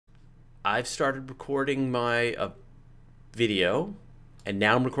I've started recording my video, and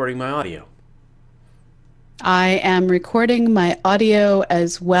now I'm recording my audio. I am recording my audio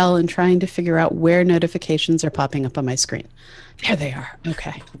as well and trying to figure out where notifications are popping up on my screen. There they are.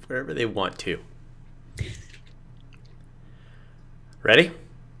 Okay. Wherever they want to. Ready?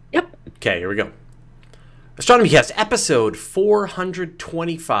 Yep. Okay, here we go. Astronomy Cast, episode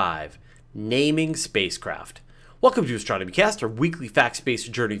 425, Naming Spacecraft. Welcome to Astronomy Cast, our weekly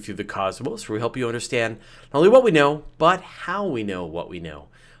fact-based journey through the cosmos, where we help you understand not only what we know, but how we know what we know.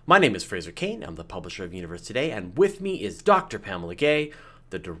 My name is Fraser Kane. I'm the publisher of Universe Today, and with me is Dr. Pamela Gay,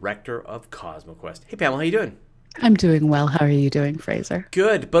 the director of CosmoQuest. Hey, Pamela, how you doing? I'm doing well. How are you doing, Fraser?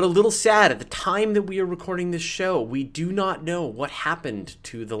 Good, but a little sad. At the time that we are recording this show, we do not know what happened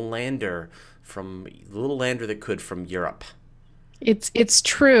to the lander the little lander that could from Europe. It's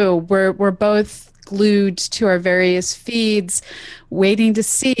true. We're both glued to our various feeds, waiting to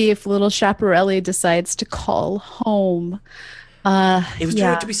see if little Chaparelli decides to call home. It was turning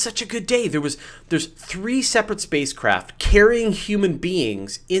out to be such a good day. There's 3 separate spacecraft carrying human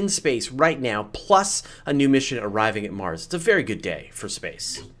beings in space right now, plus a new mission arriving at Mars. It's a very good day for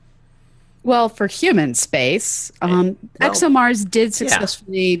space. Well, for human space, ExoMars did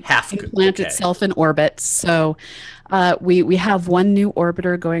successfully implant itself in orbit. So we have one new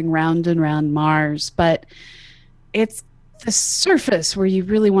orbiter going round and round Mars, but it's the surface where you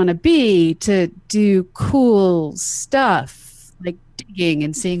really want to be to do cool stuff like digging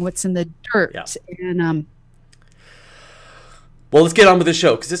and seeing what's in the dirt. Yeah. And well, let's get on with the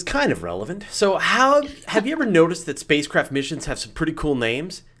show because it's kind of relevant. So have you ever noticed that spacecraft missions have some pretty cool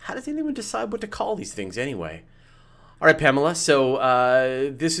names? How does anyone decide what to call these things anyway? All right, Pamela, so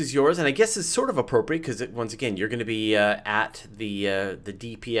this is yours, and I guess it's sort of appropriate because, once again, you're going to be at the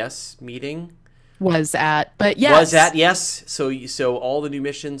DPS meeting. But yes. Yes. So all the new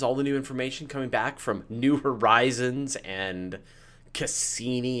missions, all the new information coming back from New Horizons and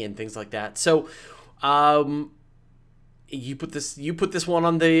Cassini and things like that. So you put this one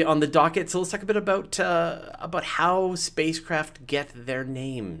on the docket. So let's talk a bit about how spacecraft get their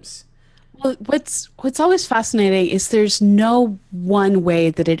names. Well, what's always fascinating is there's no one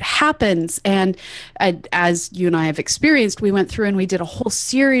way that it happens. And as you and I have experienced, we went through and we did a whole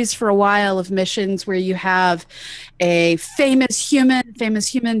series for a while of missions where you have a famous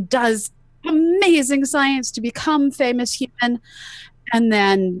human does amazing science to become famous human. And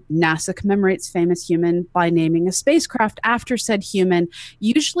then NASA commemorates famous human by naming a spacecraft after said human,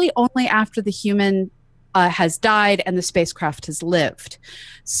 usually only after the human has died and the spacecraft has lived.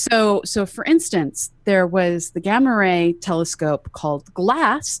 So for instance, there was the gamma ray telescope called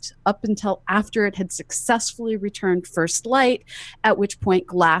GLAST up until after it had successfully returned first light, at which point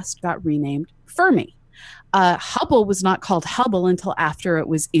GLAST got renamed Fermi. Hubble was not called Hubble until after it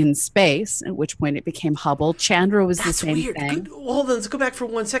was in space, at which point it became Hubble. Chandra was the same thing. Well, hold on, let's go back for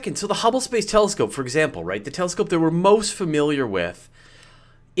 1 second. So the Hubble Space Telescope, for example, right? The telescope that we're most familiar with,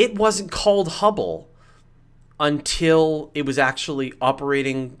 it wasn't called Hubble until it was actually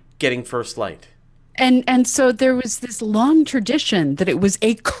operating, getting first light. And so there was this long tradition that it was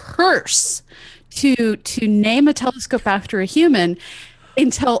a curse to name a telescope after a human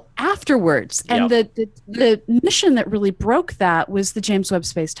until afterwards. And the mission that really broke that was the James Webb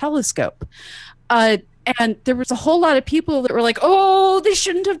Space Telescope. And there was a whole lot of people that were like, oh, they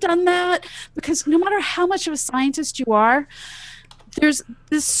shouldn't have done that. Because no matter how much of a scientist you are, there's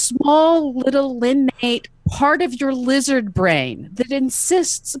this small little innate part of your lizard brain that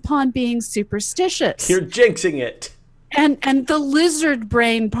insists upon being superstitious. You're jinxing it. And the lizard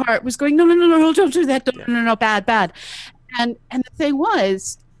brain part was going, no, don't do that. No, bad. And the thing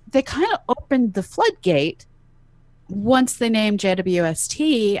was, they kind of opened the floodgate once they named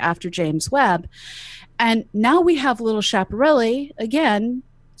JWST after James Webb. And now we have little Chaparelli, again,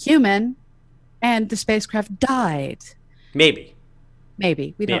 human, and the spacecraft died. Maybe.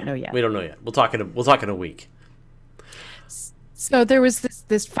 We don't know yet. We don't know yet. We'll talk in a week. So there was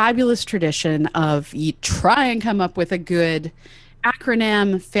this fabulous tradition of you try and come up with a good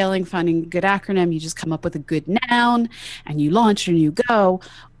acronym. Failing finding a good acronym, you just come up with a good noun and you launch and you go.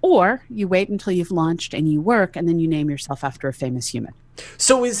 Or you wait until you've launched and you work and then you name yourself after a famous human.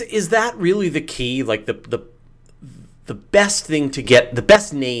 So is that really the key? Like the best thing to get, the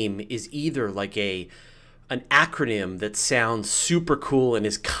best name is either like a an acronym that sounds super cool and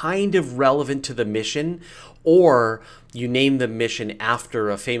is kind of relevant to the mission, or you name the mission after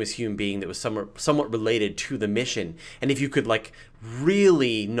a famous human being that was somewhat related to the mission. And if you could like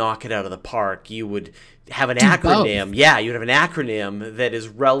really knock it out of the park, you would have an acronym. Both. Yeah, you'd have an acronym that is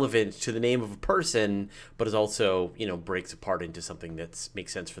relevant to the name of a person, but is also, you know, breaks apart into something that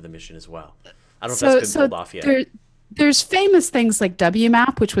makes sense for the mission as well. I don't know if that's been pulled off yet. There's famous things like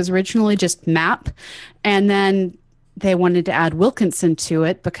WMAP, which was originally just map, and then they wanted to add Wilkinson to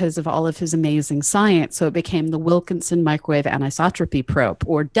it because of all of his amazing science. So it became the Wilkinson Microwave Anisotropy Probe,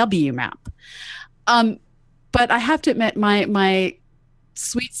 or WMAP. But I have to admit, my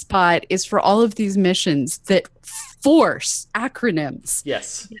sweet spot is for all of these missions that force acronyms.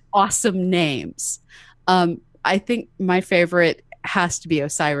 Yes. Awesome names. I think my favorite has to be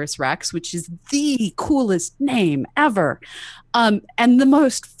OSIRIS-REx, which is the coolest name ever. And the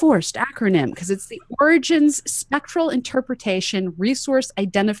most forced acronym, because it's the Origins, Spectral Interpretation, Resource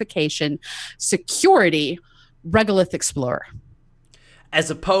Identification, Security, Regolith Explorer. As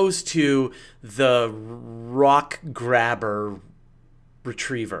opposed to the Rock Grabber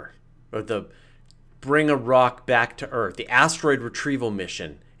Retriever, or the Bring a Rock Back to Earth, the Asteroid Retrieval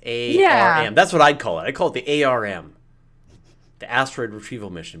Mission, ARM. Yeah. That's what I'd call it. I call it the ARM. The Asteroid Retrieval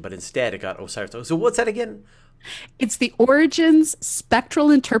Mission, but instead it got OSIRIS. So what's that again? It's the Origins,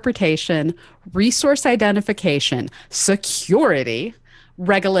 Spectral Interpretation, Resource Identification, Security,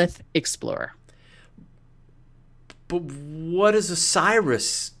 Regolith Explorer. But what does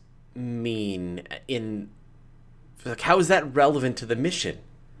OSIRIS mean in, like, how is that relevant to the mission?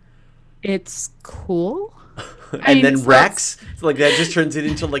 It's cool. And then Rex, so like that just turns it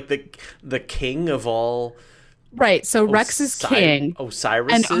into like the king of all. Right, so Rex is king.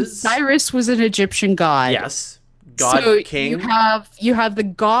 Osiris and is? Osiris was an Egyptian god. Yes, god so king. You have the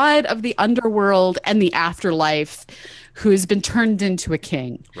god of the underworld and the afterlife, who has been turned into a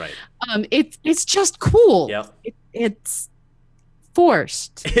king. Right. It's just cool. Yeah. It's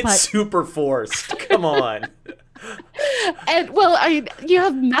forced. It's super forced. Come on. And well, you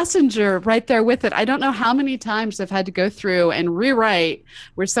have Messenger right there with it. I don't know how many times I've had to go through and rewrite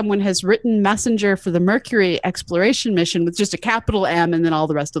where someone has written Messenger for the Mercury exploration mission with just a capital M and then all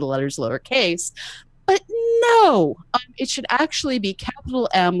the rest of the letters lowercase. But no, it should actually be capital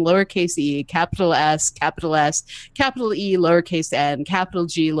M, lowercase e, capital S, capital E, lowercase n, capital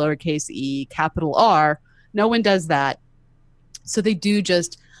G, lowercase e, capital R. No one does that. So they do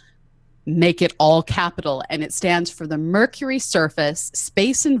just make it all capital, and it stands for the Mercury surface,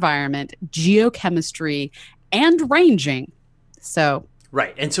 space environment, geochemistry, and ranging. So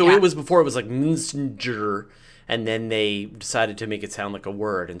right, and so it was before, it was like Messenger, and then they decided to make it sound like a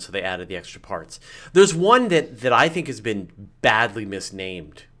word, and so they added the extra parts. There's one that I think has been badly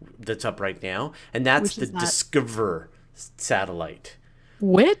misnamed that's up right now, and that's the Discover satellite.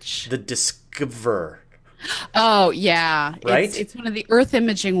 Which? The Discover. Oh yeah, right. It's one of the Earth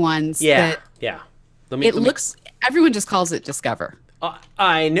imaging ones. Yeah, Everyone just calls it Discover.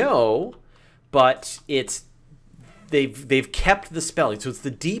 I know, but they've kept the spelling, so it's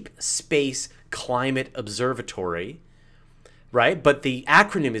the Deep Space Climate Observatory, right? But the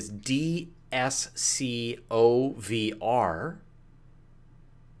acronym is DSCOVR.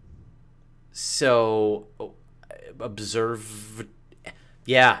 So observe.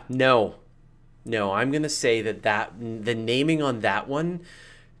 Yeah, no. No, I'm going to say that the naming on that one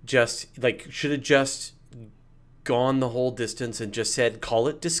just, like, should have just gone the whole distance and just said, call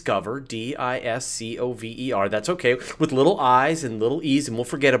it Discover, DISCOVER. That's okay, with little I's and little E's, and we'll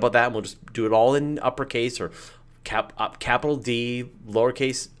forget about that, and we'll just do it all in uppercase or capital D,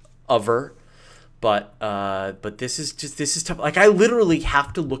 lowercase over. But this is tough. Like, I literally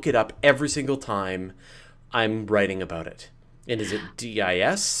have to look it up every single time I'm writing about it. And is it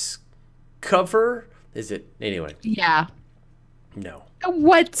DIS? Cover? Is it anyway? Yeah. No.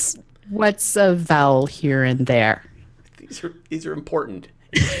 What's a vowel here and there? These are important.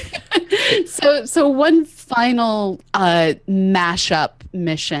 So one final mashup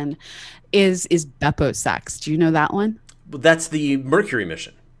mission is Beposax. Do you know that one? Well, that's the Mercury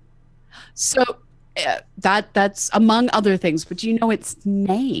mission. So that's among other things, but do you know its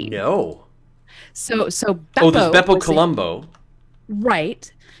name? No. So Beppo. Oh, there's Beppo Colombo.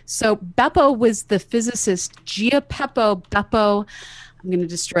 Right. So Beppo was the physicist Giuseppe Beppo. I'm going to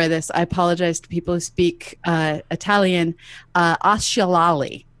destroy this. I apologize to people who speak Italian.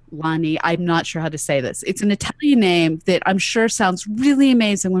 Ascialali. Lani, I'm not sure how to say this. It's an Italian name that I'm sure sounds really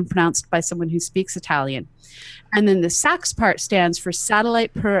amazing when pronounced by someone who speaks Italian. And then the SAX part stands for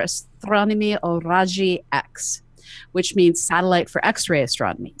Satellite per Astronomy o Raggi X. which means satellite for X-ray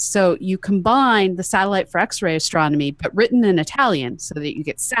astronomy. So you combine the satellite for X-ray astronomy, but written in Italian, so that you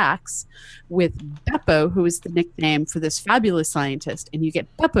get SAX, with Beppo, who is the nickname for this fabulous scientist, and you get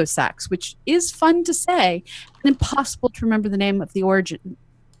Beppo SAX, which is fun to say and impossible to remember the name of the origin.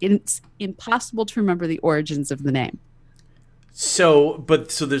 It's impossible to remember the origins of the name. So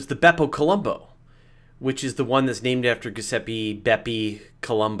there's the Beppo Colombo, which is the one that's named after Giuseppe Bepi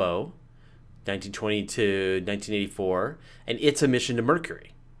Colombo, 1920 to 1984, and it's a mission to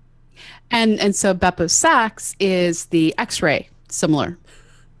Mercury. And so Beppo SAX is the X-ray, similar.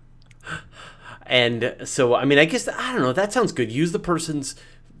 And so, I mean, I guess, I don't know, that sounds good. Use the person's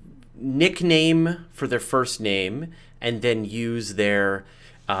nickname for their first name, and then use their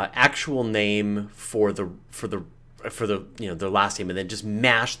actual name for the their last name, and then just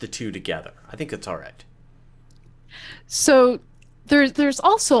mash the two together. I think that's all right. So there's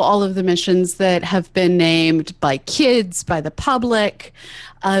also all of the missions that have been named by kids, by the public.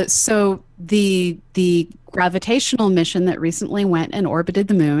 So the gravitational mission that recently went and orbited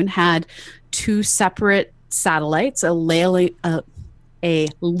the moon had two separate satellites, a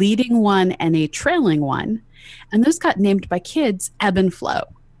leading one and a trailing one, and those got named by kids Ebb and Flow.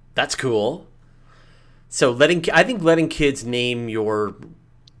 That's cool. So I think letting kids name your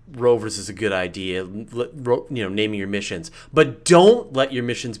rovers is a good idea. Naming your missions, but don't let your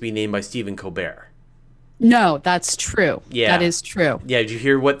missions be named by Stephen Colbert. No, that's true. Yeah, that is true. Yeah, did you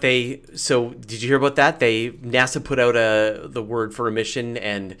hear about that? NASA put out the word for a mission,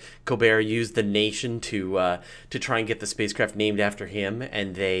 and Colbert used the nation to try and get the spacecraft named after him,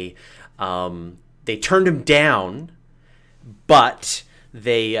 and they turned him down, but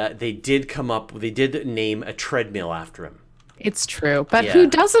they did name a treadmill after him. It's true, but who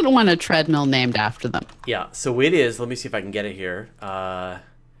doesn't want a treadmill named after them? Yeah, so it is. Let me see if I can get it here.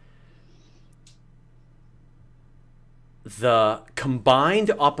 The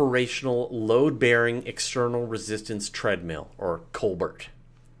Combined Operational Load-Bearing External Resistance Treadmill, or Colbert.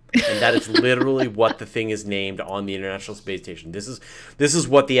 And that is literally what the thing is named on the International Space Station. This is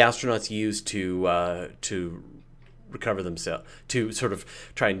what the astronauts use to recover themselves, to sort of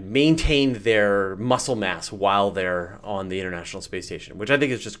try and maintain their muscle mass while they're on the International Space Station, which I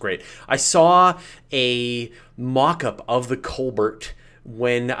think is just great. I saw a mock-up of the Colbert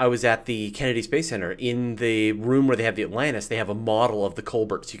when I was at the Kennedy Space Center. In the room where they have the Atlantis, they have a model of the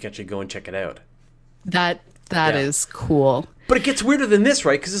Colbert, so you can actually go and check it out. That is cool. But it gets weirder than this,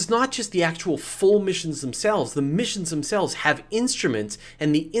 right? Because it's not just the actual full missions themselves. The missions themselves have instruments,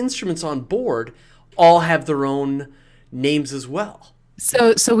 and the instruments on board all have their own names as well.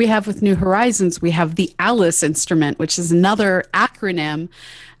 So we have, with New Horizons, we have the ALICE instrument, which is another acronym.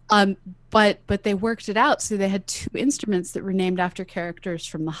 But they worked it out, so they had two instruments that were named after characters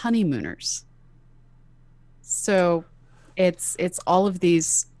from the Honeymooners. So it's all of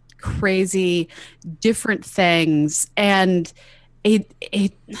these crazy different things, and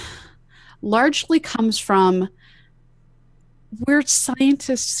it largely comes from, we're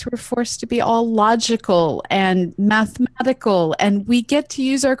scientists who are forced to be all logical and mathematical, and we get to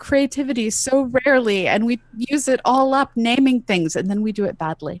use our creativity so rarely, and we use it all up naming things, and then we do it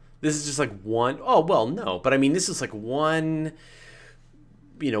badly. This is just like one, oh, well, no, but I mean, this is like one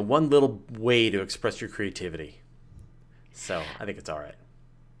little way to express your creativity. So I think it's all right.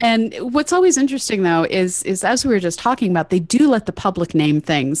 And what's always interesting, though, is as we were just talking about, they do let the public name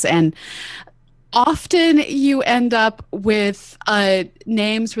things, and often you end up with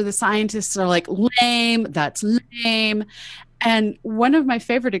names where the scientists are like, lame, that's lame. And one of my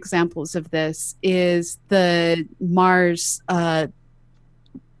favorite examples of this is the Mars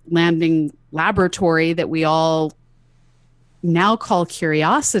landing laboratory that we all now call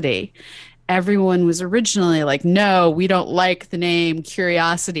Curiosity. Everyone was originally like, no, we don't like the name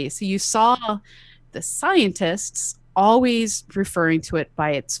Curiosity. So you saw the scientists always referring to it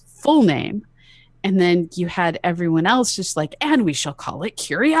by its full name. And then you had everyone else just like, and we shall call it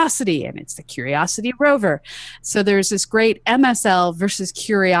Curiosity, and it's the Curiosity rover. So there's this great MSL versus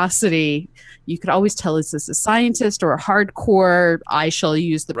Curiosity. You could always tell, is this a scientist or a hardcore, I shall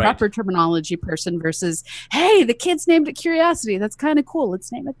use the proper terminology person, versus, hey, the kids named it Curiosity. That's kind of cool.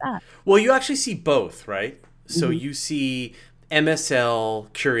 Let's name it that. Well, you actually see both, right? So you see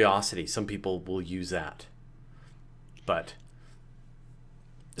MSL Curiosity. Some people will use that. But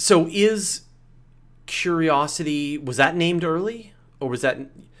so is Curiosity, was that named early, or was that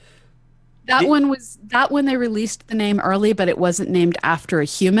that one they released the name early, but it wasn't named after a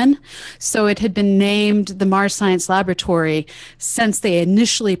human. So it had been named the Mars Science Laboratory since they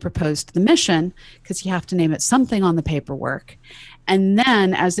initially proposed the mission, because you have to name it something on the paperwork. And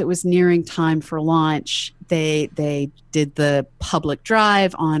then as it was nearing time for launch, they did the public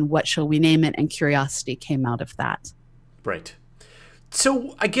drive on what shall we name it, and Curiosity came out of that. Right.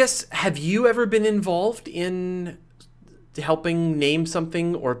 So I guess, have you ever been involved in helping name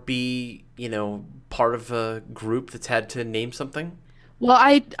something or be, part of a group that's had to name something? Well,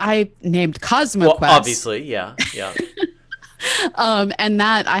 I named CosmoQuest. Well, obviously, yeah, yeah. And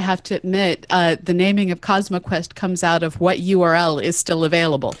that, I have to admit, the naming of CosmoQuest comes out of what URL is still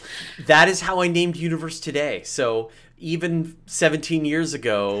available. That is how I named Universe Today. So even 17 years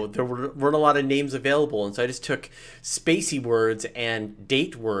ago, there weren't a lot of names available. And so I just took spacey words and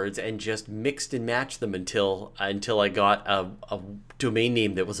date words and just mixed and matched them until I got a domain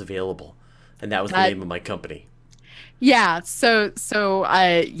name that was available. And that was the name of my company. Yeah, so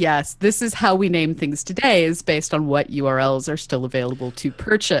yes, this is how we name things today, is based on what URLs are still available to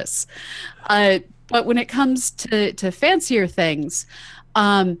purchase. But when it comes to fancier things,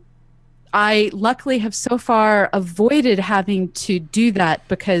 I luckily have so far avoided having to do that,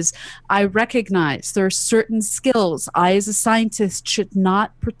 because I recognize there are certain skills I as a scientist should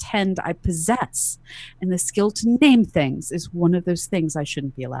not pretend I possess. And the skill to name things is one of those things I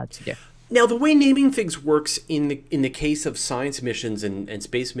shouldn't be allowed to do. Now, the way naming things works in the case of science missions and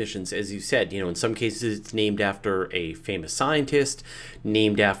space missions, as you said, in some cases it's named after a famous scientist,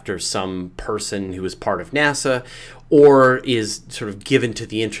 named after some person who was part of NASA, or is sort of given to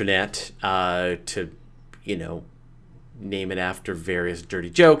the internet to, name it after various dirty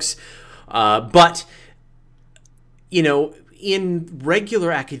jokes. But, in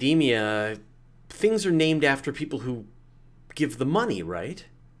regular academia, things are named after people who give the money, right?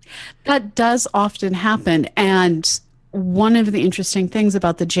 That does often happen. And one of the interesting things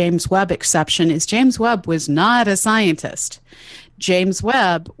about the James Webb exception is James Webb was not a scientist. James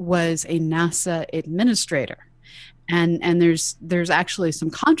Webb was a NASA administrator. And there's actually some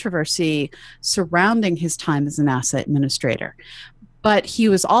controversy surrounding his time as a NASA administrator. But he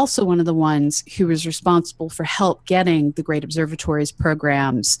was also one of the ones who was responsible for help getting the Great Observatories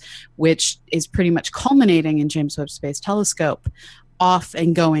programs, which is pretty much culminating in James Webb Space Telescope, off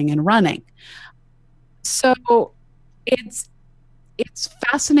and going and running. So it's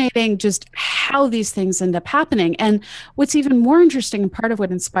fascinating just how these things end up happening. And what's even more interesting, and part of what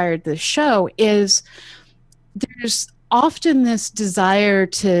inspired this show, is there's often this desire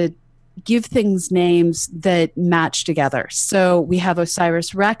to give things names that match together. So we have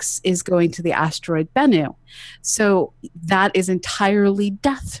OSIRIS-REx is going to the asteroid Bennu. So that is entirely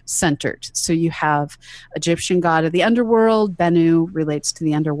death-centered. So you have Egyptian god of the underworld. Bennu relates to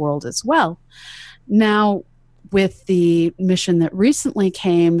the underworld as well. Now, with the mission that recently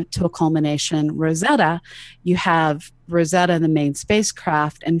came to a culmination, Rosetta, you have Rosetta, the main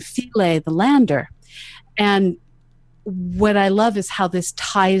spacecraft, and Philae, the lander. And what I love is how this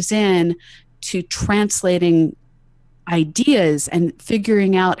ties in to translating ideas and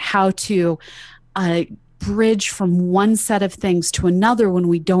figuring out how to bridge from one set of things to another when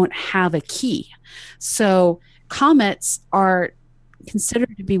we don't have a key. So comets are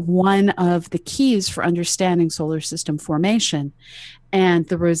considered to be one of the keys for understanding solar system formation. And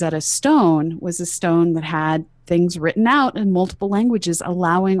the Rosetta Stone was a stone that had things written out in multiple languages,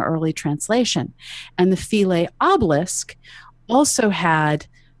 allowing early translation. And the Philae obelisk also had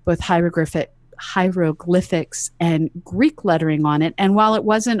both hieroglyphics and Greek lettering on it. And while it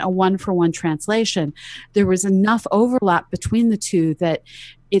wasn't a one-for-one translation, there was enough overlap between the two that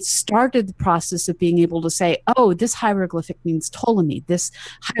it started the process of being able to say, oh, this hieroglyphic means Ptolemy, this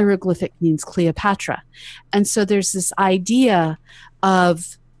hieroglyphic means Cleopatra. And so there's this idea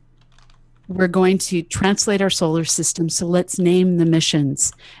of, we're going to translate our solar system, so let's name the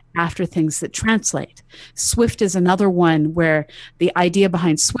missions after things that translate. Swift is another one where the idea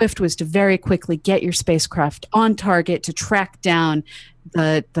behind Swift was to very quickly get your spacecraft on target to track down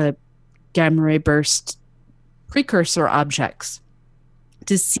the gamma ray burst precursor objects,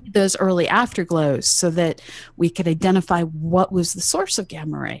 to see those early afterglows so that we could identify what was the source of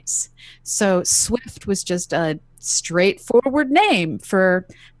gamma rays. So Swift was just a straightforward name for,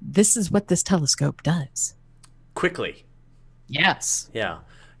 this is what this telescope does. Quickly. Yes. Yeah.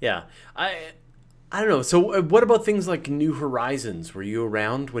 Yeah. I don't know. So what about things like New Horizons? Were you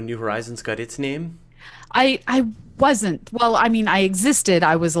around when New Horizons got its name? I wasn't. Well, I mean, I existed.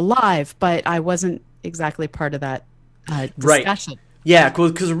 I was alive, but I wasn't exactly part of that discussion. Right. Yeah,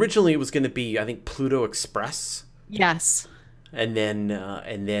 because originally it was going to be, I think, Pluto Express. Yes. And then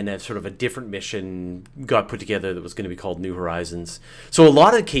a sort of a different mission got put together that was going to be called New Horizons. So a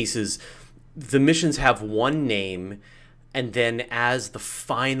lot of cases, the missions have one name, and then as the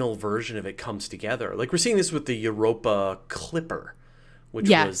final version of it comes together, like we're seeing this with the Europa Clipper, which was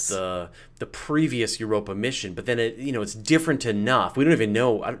Yes. the previous Europa mission. But then it's different enough. We don't even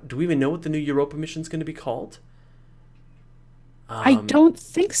know. Do we even know what the new Europa mission is going to be called? I don't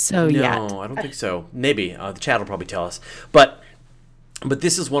think so yet. No, I don't think so. Maybe the chat will probably tell us. But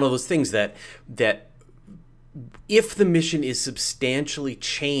this is one of those things that if the mission is substantially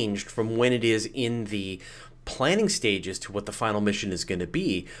changed from when it is in the planning stages to what the final mission is going to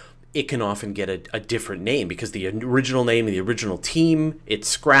be, it can often get a different name because the original name of the original team, it's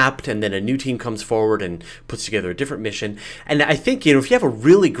scrapped, and then a new team comes forward and puts together a different mission. And I think, if you have a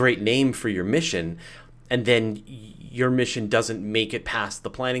really great name for your mission, and then your mission doesn't make it past the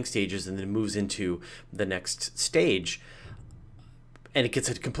planning stages and then moves into the next stage, and it gets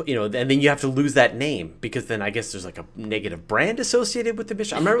a complete, and then you have to lose that name because then I guess there's like a negative brand associated with the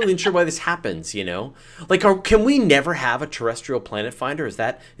mission. I'm not really sure why this happens, Like, can we never have a terrestrial planet finder? Is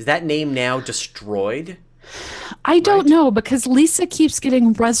that name now destroyed? I don't know, because Lisa keeps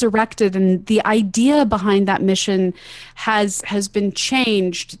getting resurrected, and the idea behind that mission has been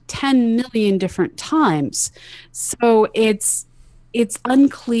changed 10 million different times. So it's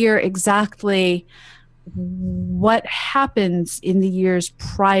unclear exactly what happens in the years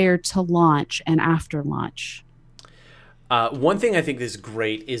prior to launch and after launch. One thing I think is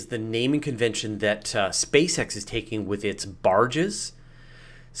great is the naming convention that SpaceX is taking with its barges.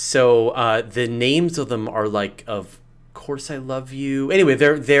 So the names of them are like, of course I love you. Anyway,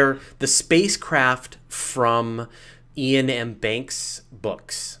 they're the spacecraft from Ian M. Banks'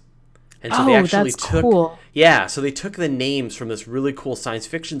 books. And so they actually took, cool. Yeah, so they took the names from this really cool science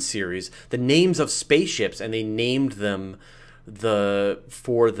fiction series, the names of spaceships, and they named them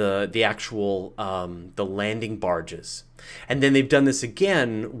for the actual the landing barges. And then they've done this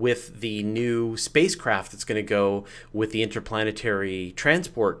again with the new spacecraft that's going to go with the interplanetary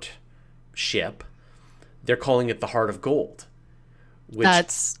transport ship. They're calling it the Heart of Gold,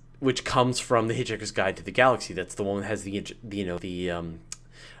 which comes from the Hitchhiker's Guide to the Galaxy. That's the one that has the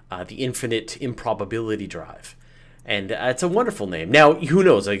infinite improbability drive, and it's a wonderful name. Now, who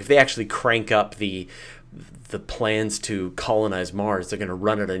knows? Like, if they actually crank up the plans to colonize Mars, they're going to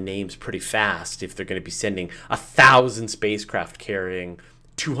run out of names pretty fast. If they're going to be sending 1,000 spacecraft carrying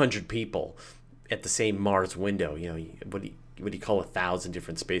 200 people at the same Mars window, what do you call 1,000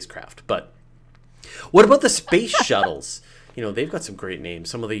 different spacecraft? But what about the space shuttles? They've got some great names.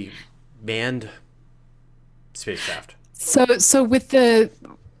 Some of the manned spacecraft. So with the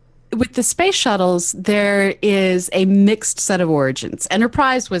space shuttles, there is a mixed set of origins.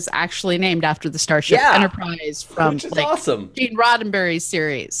 Enterprise was actually named after the starship Enterprise from which is awesome. Gene Roddenberry's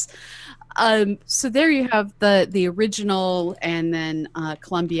series. So there you have the original, and then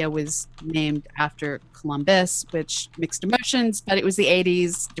Columbia was named after Columbus, which mixed emotions, but it was the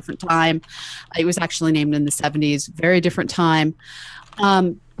 80s, different time. It was actually named in the 70s, very different time.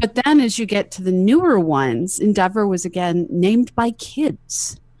 But then as you get to the newer ones, Endeavour was again named by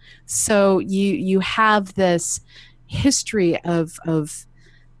kids. So you have this history of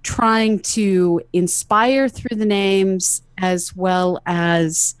trying to inspire through the names, as well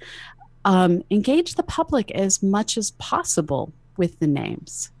as engage the public as much as possible with the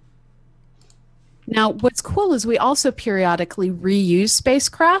names. Now, what's cool is we also periodically reuse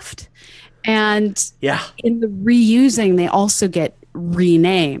spacecraft, and in the reusing, they also get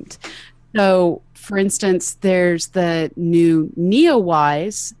renamed. So, for instance, there's the new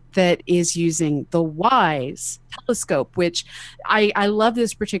NEOWISE that is using the WISE telescope, which I love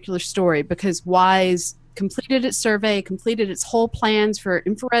this particular story because WISE completed its survey, completed its whole plans for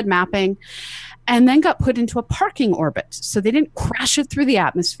infrared mapping, and then got put into a parking orbit. So they didn't crash it through the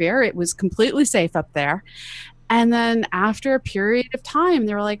atmosphere. It was completely safe up there. And then after a period of time,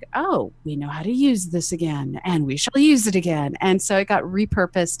 they were like, oh, we know how to use this again, and we shall use it again. And so it got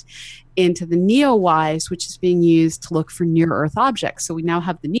repurposed into the NEOWISE, which is being used to look for near-Earth objects. So we now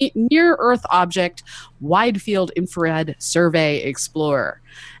have the Near-Earth Object Wide Field Infrared Survey Explorer.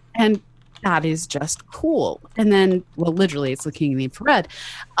 And that is just cool. And then, well, literally, it's looking in the infrared.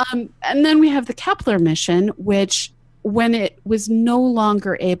 And then we have the Kepler mission, which, when it was no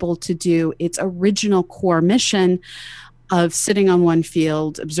longer able to do its original core mission of sitting on one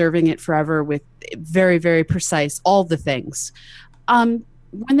field, observing it forever with very, very precise, all the things,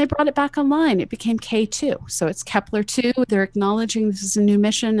 when they brought it back online, it became K2. So it's Kepler 2. They're acknowledging this is a new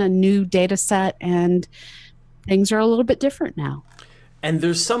mission, a new data set, and things are a little bit different now. And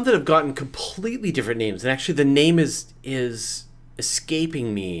there's some that have gotten completely different names. And actually the name is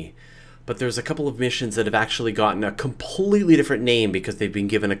escaping me. But there's a couple of missions that have actually gotten a completely different name because they've been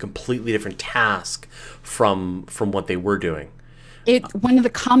given a completely different task from what they were doing. One of the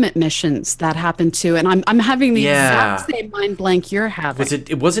comet missions that happened to, and I'm having the exact Yeah. same mind blank you're Was having. it?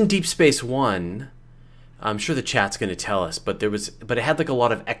 It wasn't Deep Space One. I'm sure the chat's going to tell us, but but it had like a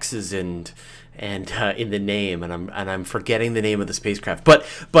lot of X's and in the name, and I'm forgetting the name of the spacecraft. But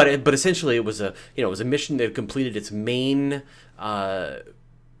essentially, it was it was a mission that completed its main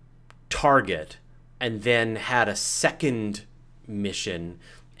target, and then had a second mission,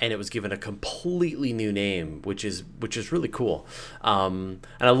 and it was given a completely new name, which is really cool. And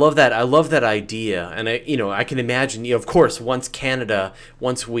I love that idea, and I can imagine, of course,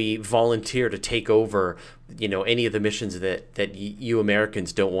 once we volunteer to take over, any of the missions that you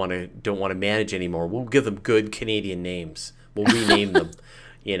Americans don't want to manage anymore, we'll give them good Canadian names. We'll rename them.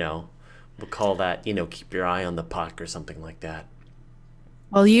 We'll call that, keep your eye on the puck or something like that.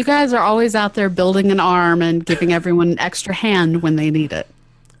 Well, you guys are always out there building an arm and giving everyone an extra hand when they need it.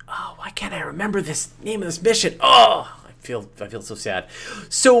 Oh, why can't I remember this name of this mission? Oh, I feel so sad.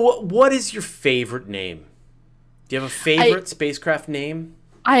 So, what is your favorite name? Do you have a favorite spacecraft name?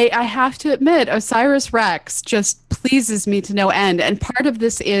 I have to admit, Osiris-Rex just pleases me to no end. And part of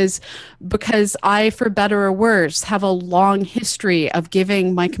this is because I, for better or worse, have a long history of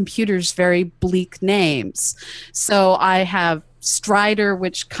giving my computers very bleak names. So I have Strider,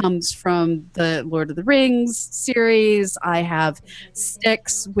 which comes from the Lord of the Rings series. I have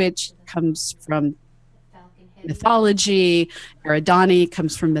Styx, which comes from mythology. Eridani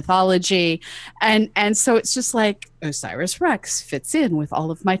comes from mythology. And so it's just like Osiris-Rex fits in with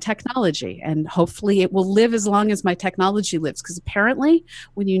all of my technology, and hopefully it will live as long as my technology lives, because apparently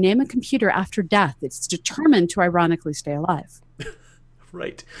when you name a computer after death, it's determined to ironically stay alive.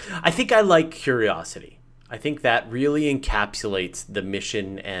 Right. I think I like curiosity. I think that really encapsulates the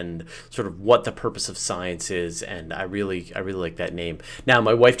mission and sort of what the purpose of science is, and I really like that name. Now,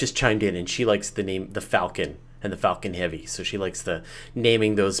 my wife just chimed in, and she likes the name the Falcon and the Falcon Heavy, so she likes the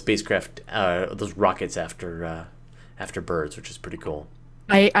naming those spacecraft, those rockets after birds, which is pretty cool.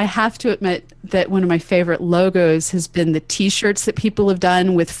 I have to admit that one of my favorite logos has been the T-shirts that people have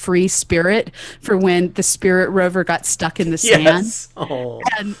done with Free Spirit for when the Spirit rover got stuck in the sand. Yes. Oh,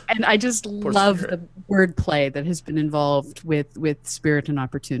 And I just love Spirit. the wordplay that has been involved with Spirit and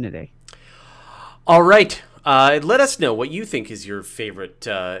Opportunity. All right. Let us know what you think is your favorite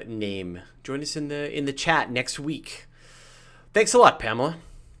name. Join us in the chat next week. Thanks a lot, Pamela.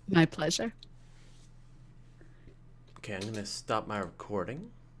 My pleasure. Okay, I'm going to stop my recording.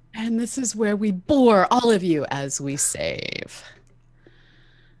 And this is where we bore all of you as we save.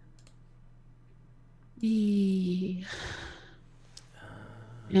 And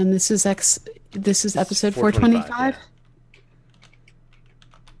this is episode 425. Yeah.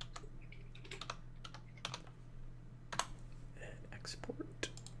 Export.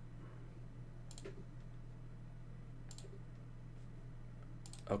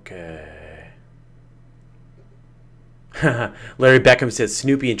 Okay. Larry Beckham says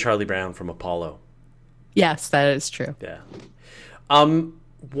Snoopy and Charlie Brown from Apollo. Yes, that is true. Yeah.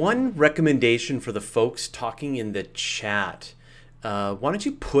 One recommendation for the folks talking in the chat. Why don't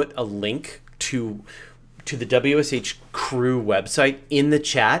you put a link to the WSH crew website in the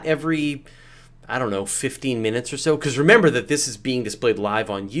chat every, I don't know, 15 minutes or so? Because remember that this is being displayed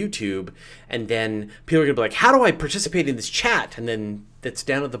live on YouTube, and then people are going to be like, how do I participate in this chat? And then that's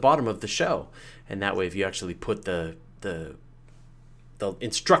down at the bottom of the show. And that way, if you actually put the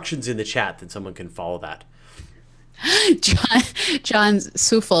instructions in the chat, then someone can follow that. John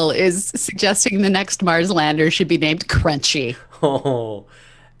Sufel is suggesting the next Mars lander should be named Crunchy. Oh,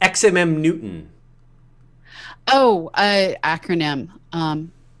 XMM Newton. Oh, acronym. I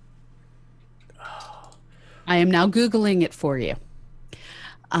am now Googling it for you.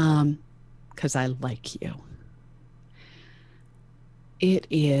 Because I like you. It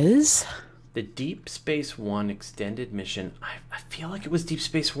is The Deep Space One extended mission. I feel like it was Deep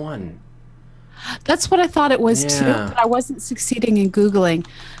Space One. That's what I thought it was too, Yeah. but I wasn't succeeding in Googling.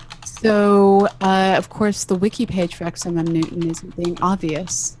 So, of course, the wiki page for XMM Newton isn't being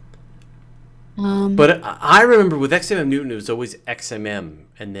obvious. But I remember with XMM Newton, it was always XMM,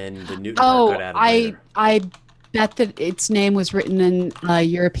 and then the Newton part got added later. I bet that its name was written in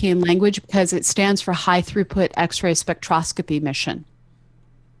European language because it stands for High Throughput X-ray Spectroscopy Mission.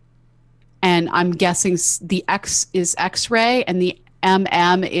 And I'm guessing the X is X-ray and the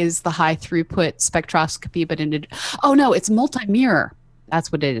MM is the high throughput spectroscopy, but oh no, it's multi-mirror.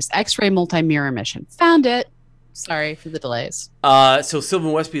 That's what it is. X-ray multi-mirror mission. Found it. Sorry for the delays. So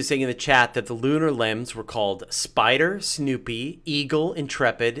Sylvan Westby is saying in the chat that the lunar limbs were called Spider, Snoopy, Eagle,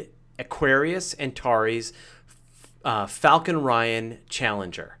 Intrepid, Aquarius, Antares, Falcon, Ryan,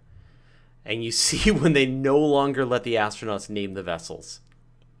 Challenger. And you see when they no longer let the astronauts name the vessels.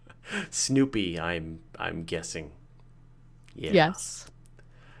 Snoopy, I'm guessing. Yeah. Yes.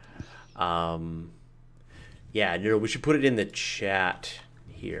 Yeah, no, we should put it in the chat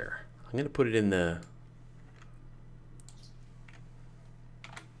here. I'm going to put it in the...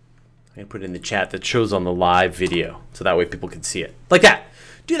 I'm going to put it in the chat that shows on the live video, so that way people can see it. Like that.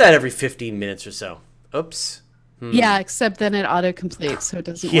 Do that every 15 minutes or so. Oops. Yeah, except then it autocompletes, so it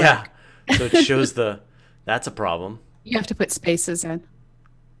doesn't Yeah. work. So it shows the... That's a problem. You have to put spaces in.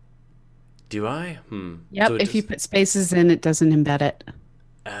 Do I? Yep, So if you put spaces in, it doesn't embed it.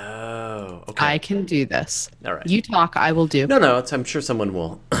 Oh, okay. I can do this. All right. You talk, I will do. No, I'm sure someone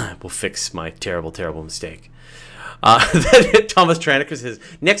will will fix my terrible, terrible mistake. Thomas Tranneker says,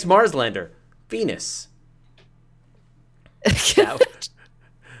 next Mars lander, Venus.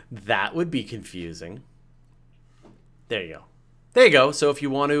 That would be confusing. There you go. There you go. So if you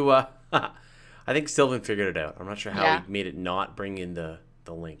want to, I think Sylvan figured it out. I'm not sure how he made it not bring in the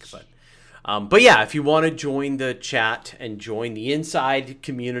link, but yeah, if you want to join the chat and join the inside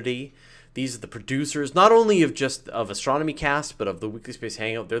community, these are the producers, not only of Astronomy Cast, but of the Weekly Space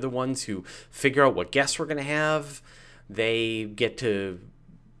Hangout. They're the ones who figure out what guests we're going to have. They get to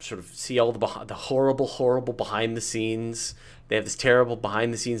sort of see all the horrible, horrible behind the scenes. They have this terrible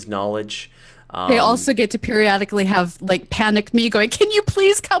behind the scenes knowledge. They also get to periodically have like panicked me going, can you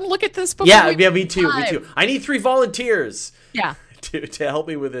please come look at this before me too. I need 3 volunteers. Yeah. To help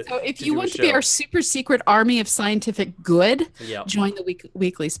me with it. So if you want to be our super secret army of scientific good, join the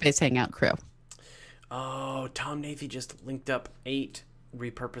Weekly Space Hangout crew. Oh, Tom Nathy just linked up 8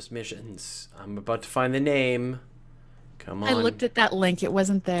 repurposed missions. I'm about to find the name. Come on. I looked at that link. It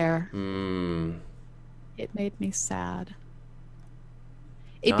wasn't there. It made me sad.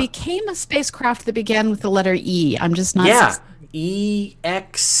 It became a spacecraft that began with the letter E. I'm just not... Yeah.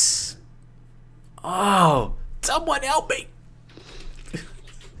 EX. Oh, someone help me.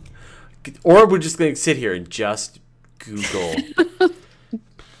 Or we're just going to sit here and just Google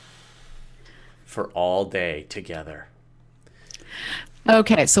for all day together.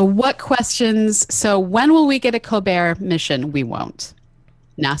 Okay, so what questions? So when will we get a Colbert mission? We won't.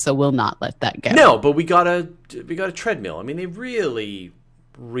 NASA will not let that go. No, but we got a treadmill. I mean, they really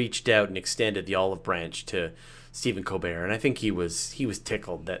reached out and extended the olive branch to Stephen Colbert, and I think he was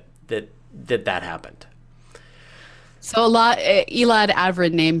tickled that happened. So Elad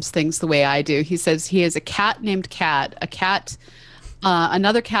Avrin names things the way I do. He says he has a cat named Cat,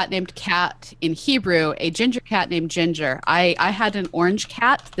 another cat named Cat in Hebrew, a ginger cat named Ginger. I had an orange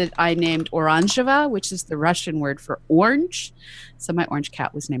cat that I named Oranjeva, which is the Russian word for orange. So my orange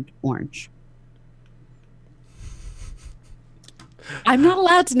cat was named Orange. I'm not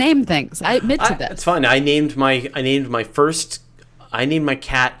allowed to name things. I admit to this. It's fine. I named my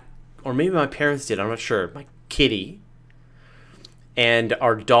cat, or maybe my parents did. I'm not sure. My kitty. And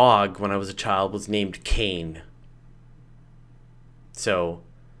our dog, when I was a child, was named Kane. So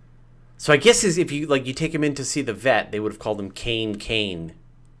I guess if you take him in to see the vet, they would have called him Kane.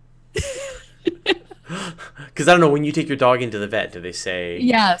 Because I don't know, when you take your dog into the vet, do they say?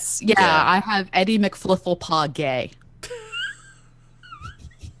 Yes, yeah. I have Eddie McFlifflepaw Gay.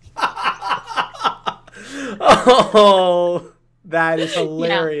 Oh, that is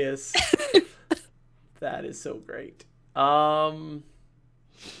hilarious. Yeah. That is so great. Oh,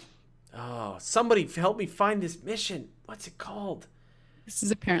 somebody help me find this mission. What's it called? This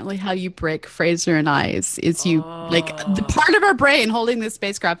is apparently how you break Fraser and I. Is you like the part of our brain holding this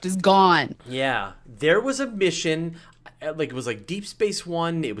spacecraft is gone. Yeah, there was a mission. Like it was like Deep Space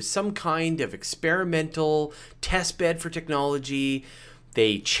One. It was some kind of experimental test bed for technology.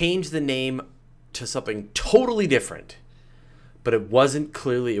 They changed the name to something totally different, but it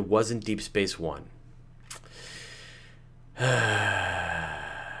wasn't Deep Space One.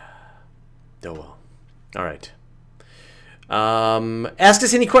 Oh well. All right. Ask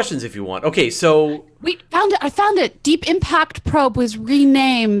us any questions if you want. Okay, so we found it. I found it. Deep Impact Probe was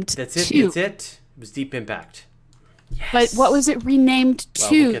renamed. That's it. To. That's it. It was Deep Impact. Yes. But what was it renamed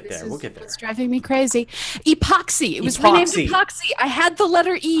to? We'll get there. We'll get there. It's driving me crazy. Epoxy. It was renamed Epoxy. I had the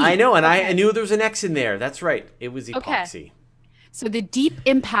letter E. I know, and I knew there was an X in there. That's right. It was Epoxy. Okay. So the Deep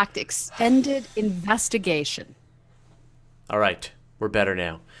Impact Extended Investigation. All right. We're better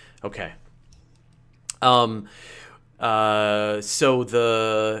now. Okay. So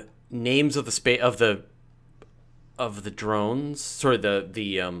the names of the drones, sorry,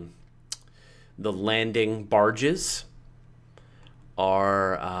 the landing barges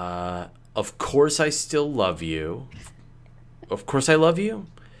are Of Course I Still Love You, Of Course I Love You,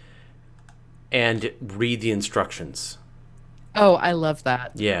 and Read the Instructions. Oh, I love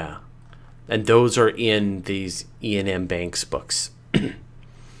that. Yeah. And those are in these Ian M. Banks books.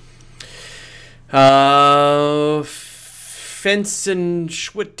 Fenson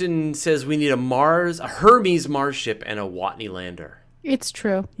Schwitten says we need a Hermes Mars ship, and a Watney lander. It's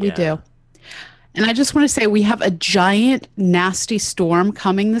true. We do. And I just want to say we have a giant, nasty storm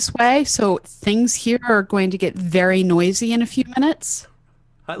coming this way. So things here are going to get very noisy in a few minutes.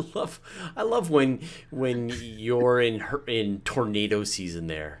 I love when you're in tornado season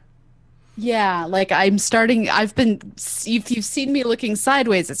there. Yeah, like if you've seen me looking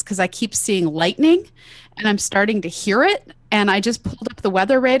sideways, it's because I keep seeing lightning and I'm starting to hear it. And I just pulled up the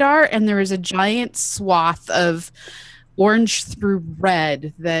weather radar and there is a giant swath of orange through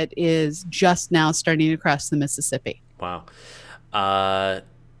red that is just now starting to cross the Mississippi. Wow.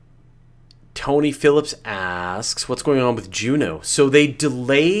 Tony Phillips asks, what's going on with Juno? So they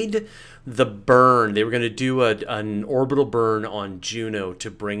delayed the burn. They were going to do an orbital burn on Juno to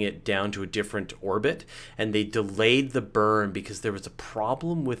bring it down to a different orbit, and they delayed the burn because there was a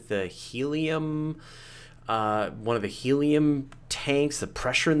problem with the helium, one of the helium tanks, the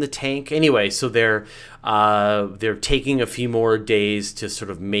pressure in the tank. Anyway, so they're taking a few more days to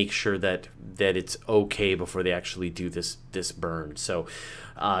sort of make sure that it's okay before they actually do this burn. So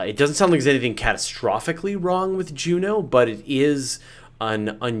it doesn't sound like there's anything catastrophically wrong with Juno, but it is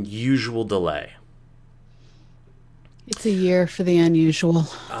an unusual delay. It's a year for the unusual.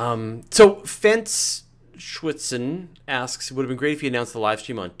 So Fence Schwitzen asks, it would have been great if you announced the live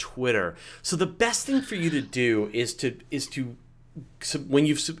stream on Twitter. So the best thing for you to do is to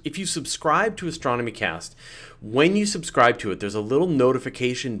if you subscribe to Astronomy Cast, when you subscribe to it, there's a little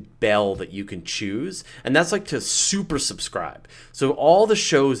notification bell that you can choose, and that's like to super subscribe. So all the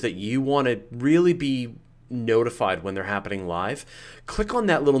shows that you want to really be notified when they're happening live, click on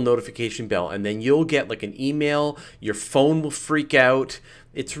that little notification bell, and then you'll get like an email. Your phone will freak out.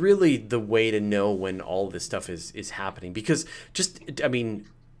 It's really the way to know when all this stuff is happening, because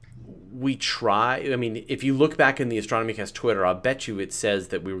we try. I mean, if you look back in the Astronomy Cast Twitter, I'll bet you it says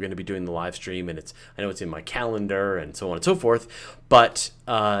that we were going to be doing the live stream, and I know it's in my calendar and so on and so forth. But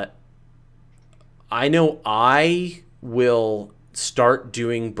I know I will start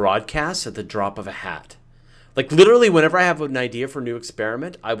doing broadcasts at the drop of a hat. Like literally, whenever I have an idea for a new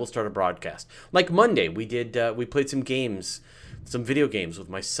experiment, I will start a broadcast. Like Monday, we played some games, some video games with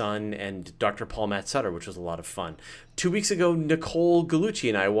my son and Dr. Paul Matt Sutter, which was a lot of fun. 2 weeks ago, Nicole Gallucci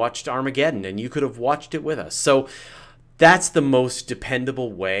and I watched Armageddon, and you could have watched it with us. So that's the most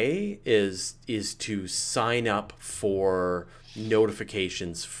dependable way is to sign up for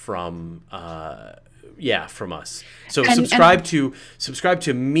notifications from from us. So subscribe to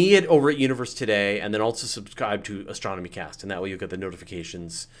me over at Universe Today, and then also subscribe to Astronomy Cast, and that way you'll get the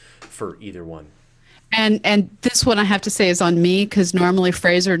notifications for either one. And this one I have to say is on me, because normally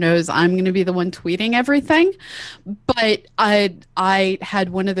Fraser knows I'm going to be the one tweeting everything. But I had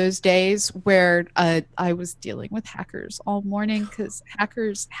one of those days where I was dealing with hackers all morning, because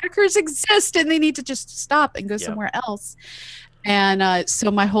hackers exist and they need to just stop and go somewhere else. And so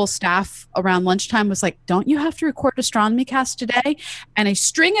my whole staff around lunchtime was like, don't you have to record Astronomy Cast today? And a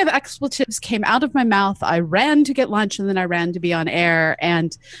string of expletives came out of my mouth. I ran to get lunch, and then I ran to be on air.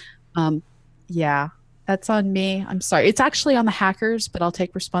 And that's on me. I'm sorry. It's actually on the hackers, but I'll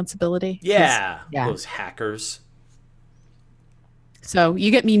take responsibility. Yeah, those hackers. So you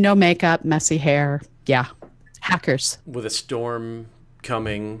get me no makeup, messy hair. Yeah, hackers. With a storm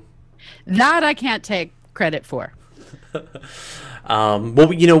coming. That I can't take credit for.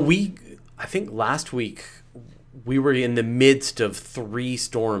 Well, I think last week we were in the midst of 3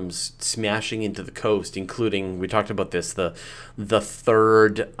 storms smashing into the coast, including, we talked about this, the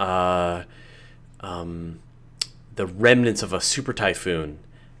third, the remnants of a super typhoon,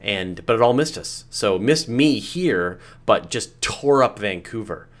 but it all missed us. So missed me here, but just tore up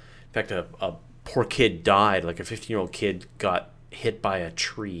Vancouver. In fact, a poor kid died. Like a 15-year-old kid got hit by a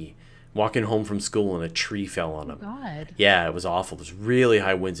tree walking home from school, and a tree fell on him. Oh, God. Yeah, it was awful. There's really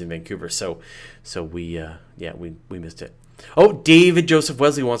high winds in Vancouver, so we missed it. Oh, David Joseph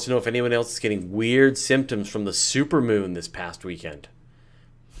Wesley wants to know if anyone else is getting weird symptoms from the supermoon this past weekend.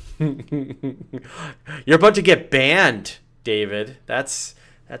 You're about to get banned, David. That's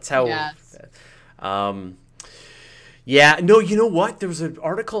how. Yes. Yeah. No, you know what? There was an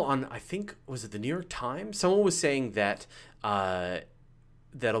article on, I think, was it the New York Times? Someone was saying that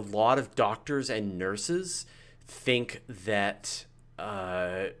that a lot of doctors and nurses think that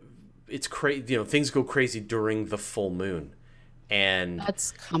it's crazy. Things go crazy during the full moon, And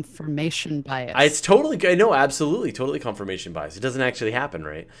That's confirmation it's bias. totally, I know, absolutely, totally confirmation bias. It doesn't actually happen,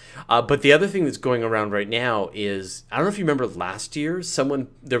 right? But the other thing that's going around right now is, I don't know if you remember last year,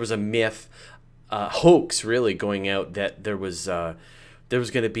 there was a myth, hoax really going out that there was going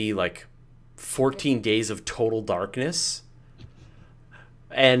to be like 14 days of total darkness.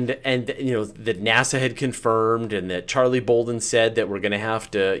 And you know that NASA had confirmed, and that Charlie Bolden said that we're going to have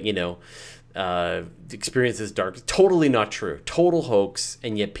to, experience this dark. Totally not true. Total hoax,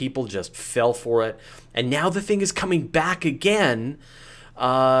 and yet people just fell for it. And now the thing is coming back again.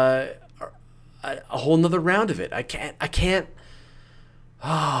 A whole nother round of it. I can't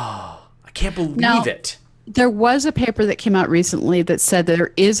believe Now, it. there was a paper that came out recently that said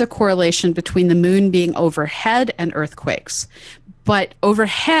there is a correlation between the moon being overhead and earthquakes, but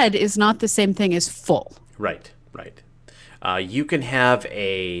overhead is not the same thing as full. Right, right. You can have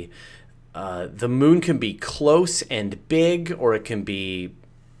the moon can be close and big, or it can be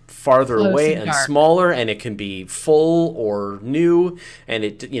farther Close away and and dark. smaller, and it can be full or new, and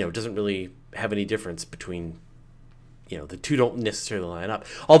it doesn't really have any difference between, the two don't necessarily line up.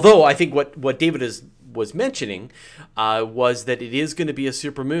 Although I think what David was mentioning was that it is going to be a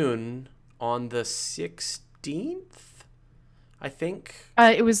supermoon on the 16th, I think.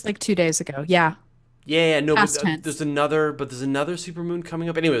 It was like 2 days ago. Yeah, Yeah, no, but past tense. there's another supermoon coming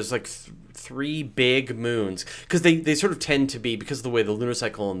up. Anyway, it's like three big moons, because they sort of tend to be, because of the way the lunar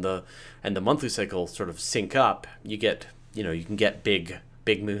cycle and the monthly cycle sort of sync up. You can get big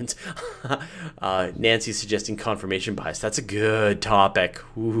moons. Nancy's suggesting confirmation bias. That's a good topic.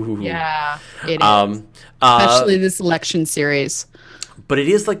 Ooh. Yeah, it is. Um, Especially this election series. but it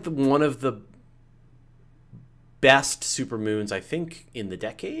is like one of the best supermoons, I think, in the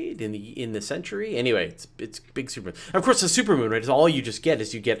decade, in the century. Anyway, it's big supermoon. And of course, the supermoon, right, is all you just get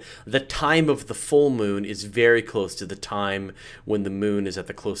is you get the time of the full moon is very close to the time when the moon is at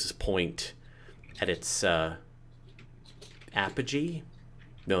the closest point at its apogee.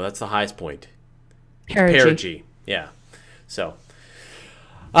 No, that's the highest point. Perigee. Perigee. Yeah. So,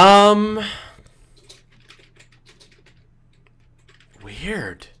 um,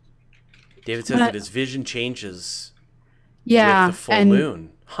 weird. David says that his vision changes with Yeah, the full and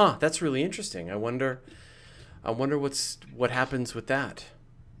moon. Huh, that's really interesting. I wonder what happens with that.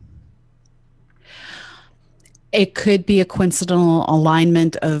 it could be a coincidental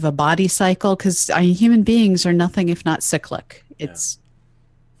alignment of a body cycle because human beings are nothing if not cyclic. Yeah. It's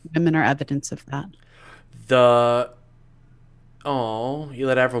women are evidence of that. The you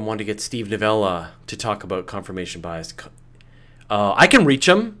let everyone want to get Steve Novella to talk about confirmation bias. I can reach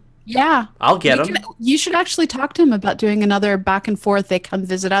him. Yeah. I'll get him. You should actually talk to him about doing another back and forth. They come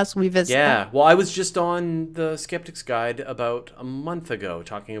visit us, we visit them. Yeah. Well, I was just on the Skeptic's Guide about a month ago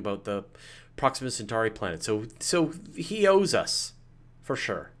talking about the Proxima Centauri planet. So he owes us for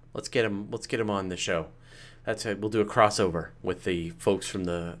sure. Let's get him on the show. That's it. We'll do a crossover with the folks from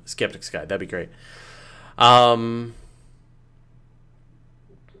the Skeptic's Guide. That'd be great.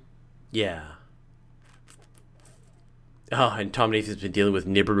 Yeah. Oh, and Tom Nathan's been dealing with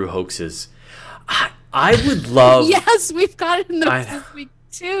Nibiru hoaxes. I would love. Yes, we've got it in the I, this week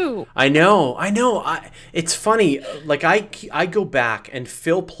too. I know. It's funny. Like I go back, and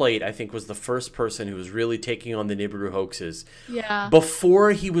Phil Plait, I think, was the first person who was really taking on the Nibiru hoaxes. Yeah.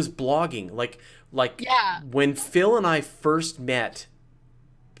 Before he was blogging, like Yeah. when Phil and I first met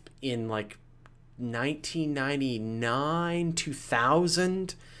in like 1999,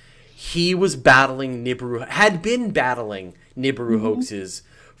 2000, he was battling Nibiru, had been battling Nibiru hoaxes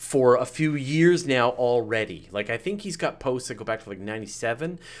for a few years now already. Like, I think he's got posts that go back to like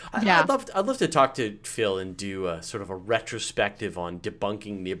 97. Yeah. I'd love to talk to Phil and do a sort of a retrospective on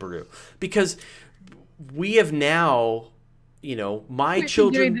debunking Nibiru, because we have now, my We've been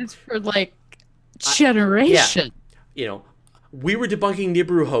children. doing this for like Yeah. generation. We were debunking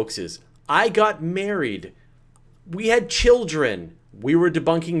Nibiru hoaxes. I got married. We had children. We were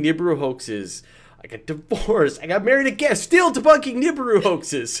debunking Nibiru hoaxes. I got divorced. I got married again. Still debunking Nibiru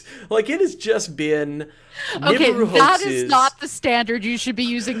hoaxes. Like, it has just been Okay, Nibiru that hoaxes is not the standard you should be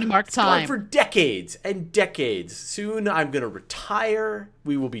using to mark gone time. for decades and decades. Soon I'm going to retire.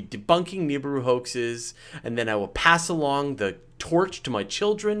 We will be debunking Nibiru hoaxes, and then I will pass along the torch to my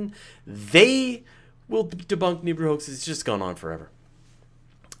children. They will debunk Nibiru hoaxes. It's just gone on forever.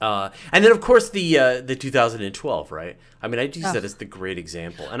 And then, of course, the 2012, right? I mean, I use that as the great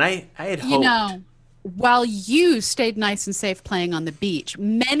example. And I had hoped. While you stayed nice and safe playing on the beach,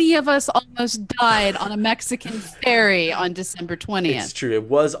 many of us almost died on a Mexican ferry on December 20th. It's true. It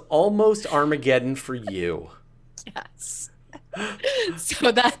was almost Armageddon for you. Yes.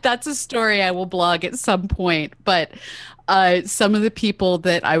 So that's a story I will blog at some point. But Some of the people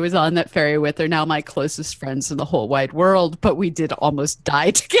that I was on that ferry with are now my closest friends in the whole wide world, but we did almost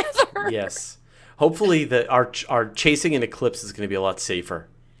die together. Yes. Hopefully our chasing an eclipse is going to be a lot safer.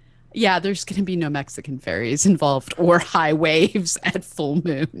 Yeah, there's going to be no Mexican ferries involved or high waves at full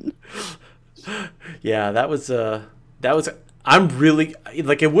moon. Yeah, that was I'm really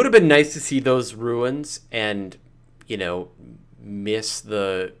like it would have been nice to see those ruins and, you know, miss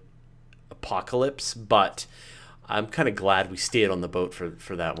the apocalypse, but I'm kind of glad we stayed on the boat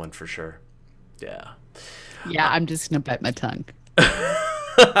for that one for sure. Yeah. Yeah, I'm just going to bite my tongue.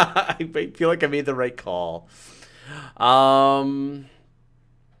 I feel like I made the right call. Um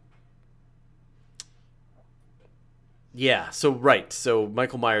Yeah, so right. So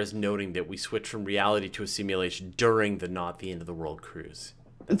Michael Myers noting that we switched from reality to a simulation during the Not the End of the World cruise.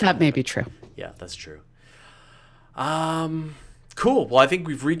 That may be true. Yeah, that's true. Cool. Well, I think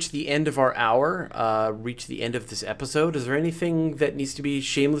we've reached the end of our hour, reached the end of this episode. Is there anything that needs to be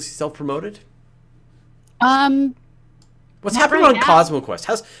shamelessly self-promoted? Um, What's Not happening right on now. CosmoQuest?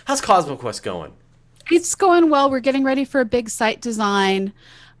 How's CosmoQuest going? It's going well. We're getting ready for a big site design.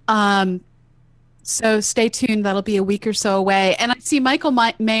 Um, so stay tuned. That'll be a week or so away. And I see Michael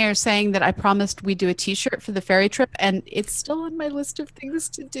Mayer saying that I promised we'd do a T-shirt for the ferry trip, and it's still on my list of things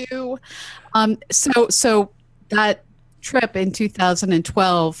to do. So that trip in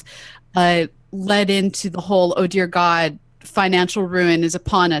 2012 led into the whole, oh dear God, financial ruin is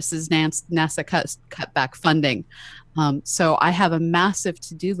upon us as NASA cut back funding. So I have a massive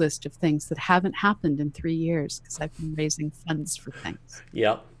to-do list of things that haven't happened in 3 years because I've been raising funds for things.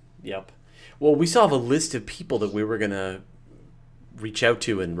 Yep. Well, we still have a list of people that we were going to reach out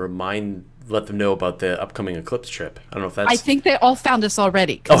to and let them know about the upcoming eclipse trip. I don't know if that's... I think they all found us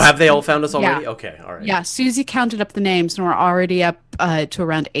already. Oh, have they all found us already? Yeah. Okay, all right. Yeah, Susie counted up the names, and we're already up to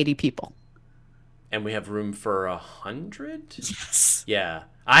around 80 people. And we have room for 100? Yes. Yeah.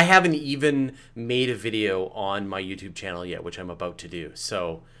 I haven't even made a video on my YouTube channel yet, which I'm about to do.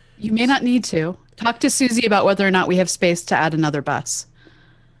 So... You may not need to. Talk to Susie about whether or not we have space to add another bus.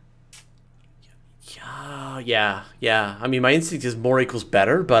 Yeah. I mean, my instinct is more equals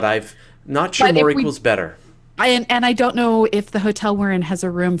better, but I've not sure But more if we- equals better. And I don't know if the hotel we're in has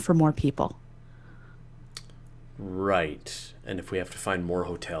a room for more people. Right. And if we have to find more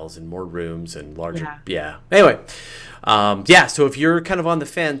hotels and more rooms and larger, Yeah. Anyway, yeah. So if you're kind of on the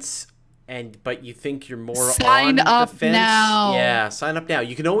fence, but you think you're more Sign on up the fence, now. yeah, sign up now.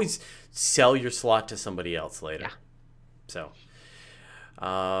 You can always sell your slot to somebody else later. Yeah. So,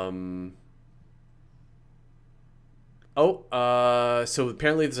 so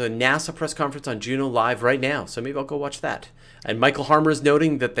apparently there's a NASA press conference on Juno live right now. So maybe I'll go watch that. And Michael Harmer is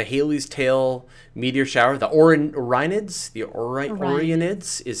noting that the Halley's Tail meteor shower, the Orionids,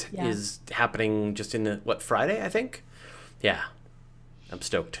 is happening just in Friday, I think. Yeah, I'm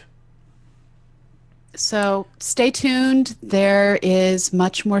stoked. So stay tuned. There is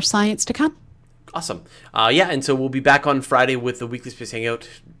much more science to come. Awesome. Yeah, and so we'll be back on Friday with the Weekly Space Hangout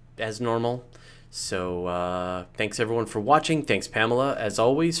as normal. So thanks everyone for watching. Thanks Pamela, as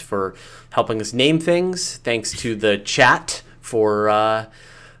always, for helping us name things. Thanks to the chat for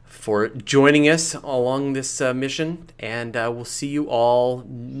joining us along this mission. And we'll see you all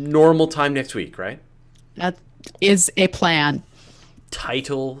normal time next week, right? That is a plan.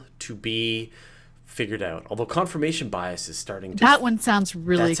 Title to be figured out. Although confirmation bias is starting to... That one sounds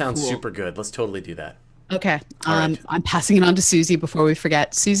really That sounds cool. super good. Let's totally do that. Okay. All right. I'm passing it on to Susie before we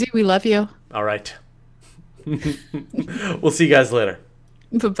forget. Susie, we love you. All right. We'll see you guys later.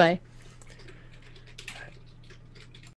 Bye-bye.